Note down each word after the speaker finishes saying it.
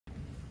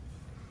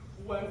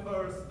When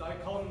first I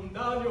come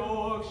down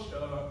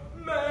Yorkshire,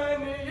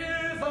 many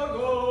years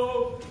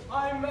ago,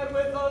 I met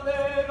with a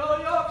little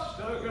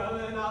Yorkshire girl,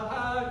 and I'll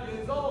have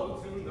yous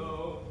all to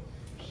know.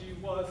 She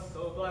was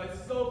so bright,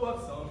 so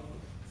buxom,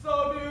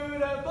 so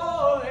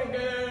beautiful and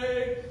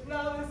gay.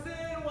 Now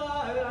listen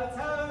while I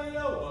tell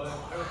you what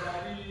her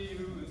daddy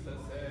used to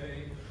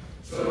say.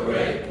 So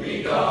great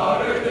we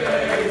got her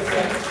days,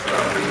 and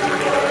from you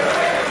were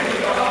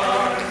any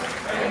arms,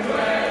 and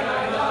when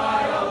I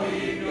die I'll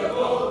leave you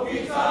both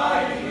me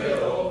tiny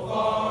little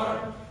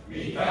farm.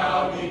 Me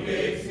cow, me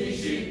pigs, me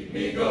sheep,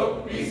 me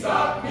goat, me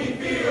stock, me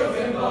fields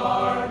and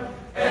barn,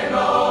 and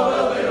all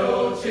the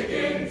little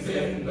chickens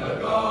in the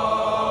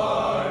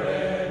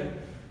garden.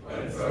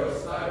 When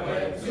first I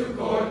went to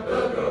court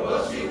the girl,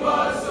 well, she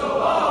was so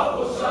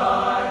awful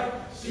shy.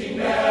 She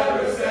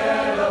never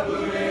said a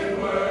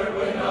bloomin' word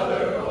when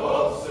other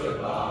folks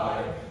stood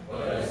by.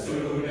 But as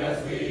soon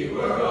as we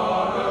were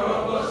on a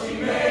road, well, she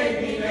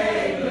made me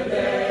name the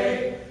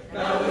day.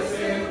 Now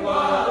listen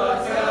while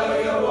I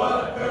tell you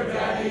what her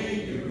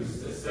daddy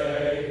used to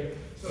say.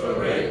 So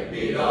rape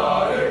me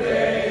daughter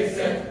days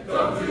and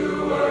don't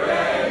do her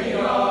any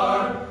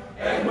harm.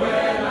 And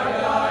when I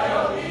die,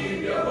 I'll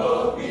leave you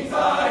both me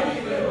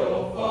tiny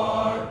little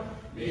farm.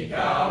 Me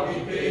cow,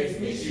 me pigs,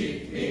 me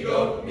sheep, me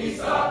goat, me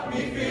stock,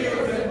 me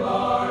fields and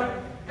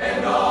barn,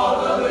 and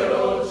all the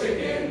little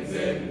chickens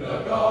in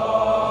the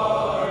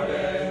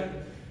garden.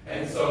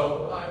 And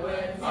so I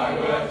went,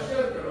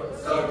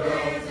 so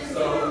pleasing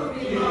to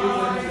be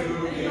mine.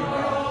 I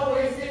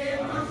always did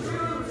come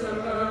true to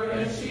her,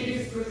 and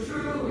she's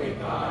true and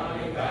kind.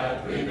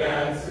 We've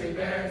had three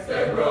parents,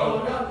 they're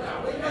grown up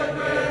now. We had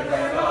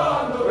red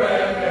on the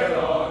red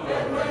on the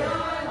and when I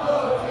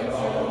look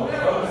into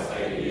their eyes,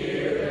 I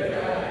hear their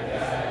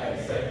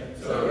daddy say,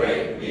 so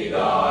rape me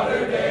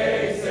daughter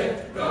days, and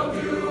don't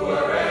do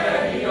her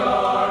any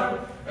harm.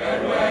 And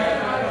when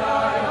I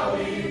die, I'll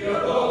leave you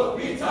both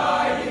me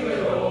tiny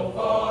little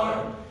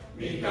farm.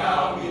 Me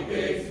cow, me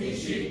pigs, me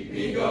sheep,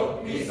 me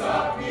goat, me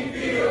stock, me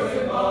fields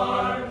and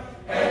barn.